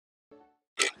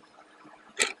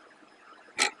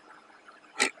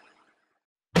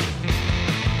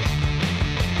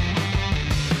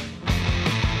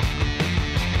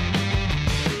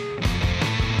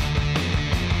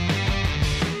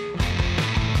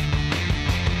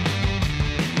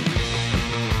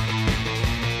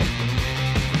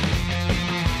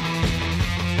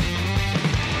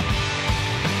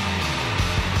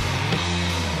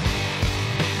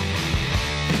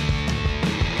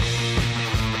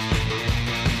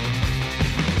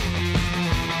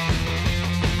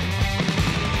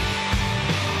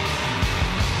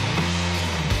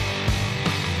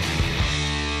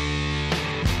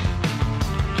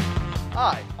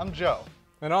Joe.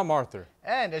 And I'm Arthur.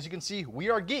 And as you can see, we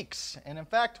are geeks. And in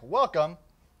fact, welcome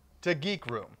to Geek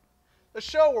Room, the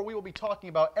show where we will be talking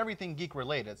about everything geek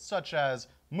related, such as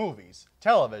movies,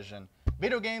 television,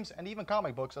 video games, and even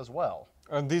comic books as well.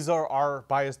 And these are our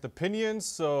biased opinions,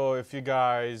 so if you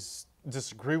guys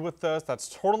disagree with us, that's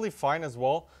totally fine as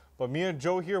well. But me and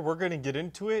Joe here, we're going to get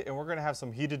into it, and we're going to have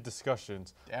some heated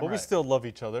discussions. But we still love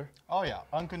each other. Oh yeah,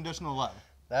 unconditional love.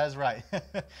 That is right.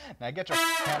 Now get your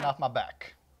hand off my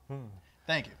back.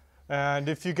 Thank you. And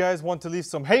if you guys want to leave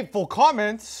some hateful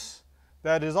comments,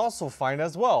 that is also fine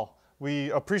as well. We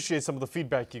appreciate some of the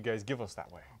feedback you guys give us that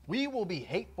way. We will be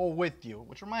hateful with you,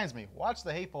 which reminds me, watch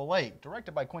The Hateful Eight,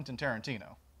 directed by Quentin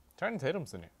Tarantino. Channing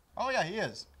Tatum's in it. Oh yeah, he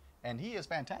is. And he is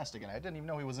fantastic, and I didn't even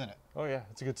know he was in it. Oh yeah,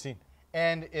 it's a good scene.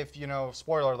 And if,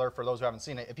 spoiler alert for those who haven't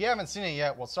seen it, if you haven't seen it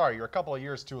yet, well, sorry, you're a couple of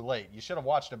years too late. You should have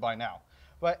watched it by now.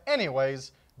 But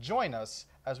anyways, join us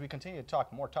as we continue to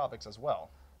talk more topics as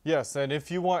well. Yes, and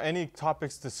if you want any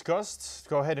topics discussed,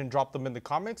 go ahead and drop them in the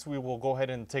comments. We will go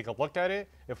ahead and take a look at it.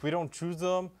 If we don't choose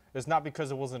them, it's not because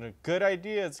it wasn't a good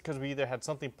idea. It's because we either had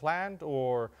something planned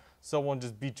or someone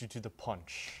just beat you to the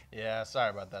punch. Yeah, sorry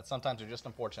about that. Sometimes you're just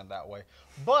unfortunate that way.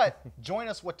 But join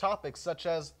us with topics such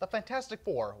as the Fantastic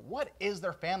Four. What is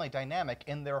their family dynamic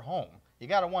in their home? You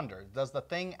gotta wonder, does the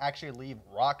Thing actually leave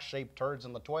rock-shaped turds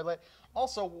in the toilet?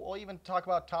 Also, we'll even talk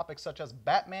about topics such as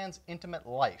Batman's intimate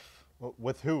life.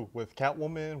 With who? With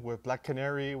Catwoman, with Black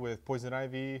Canary, with Poison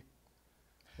Ivy,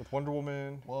 with Wonder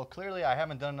Woman? Well, clearly I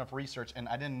haven't done enough research, and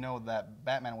I didn't know that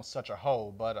Batman was such a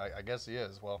hoe, but I guess he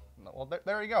is. Well,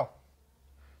 there you go.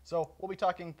 So we'll be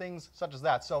talking things such as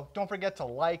that. So don't forget to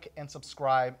like and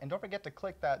subscribe, and don't forget to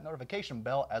click that notification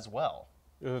bell as well.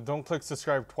 Don't click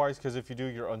subscribe twice, because if you do,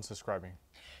 you're unsubscribing.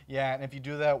 Yeah, and if you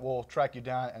do that, we'll track you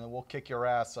down, and then we'll kick your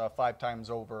ass 5 times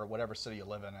over whatever city you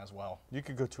live in as well. You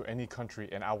could go to any country,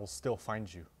 and I will still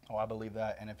find you. Oh, I believe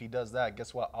that. And if he does that,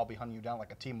 guess what? I'll be hunting you down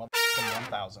like a team of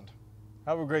 1,000.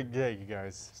 Have a great day, you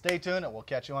guys. Stay tuned, and we'll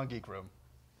catch you on Geek Room.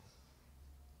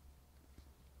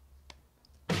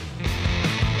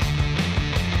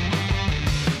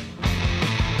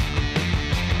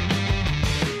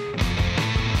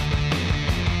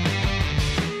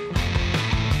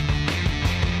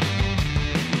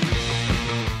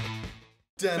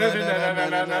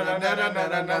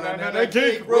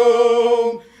 Geek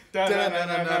Room.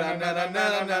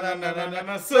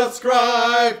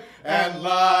 Subscribe and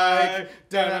like.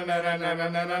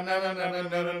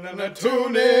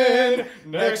 Tune in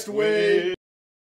next week.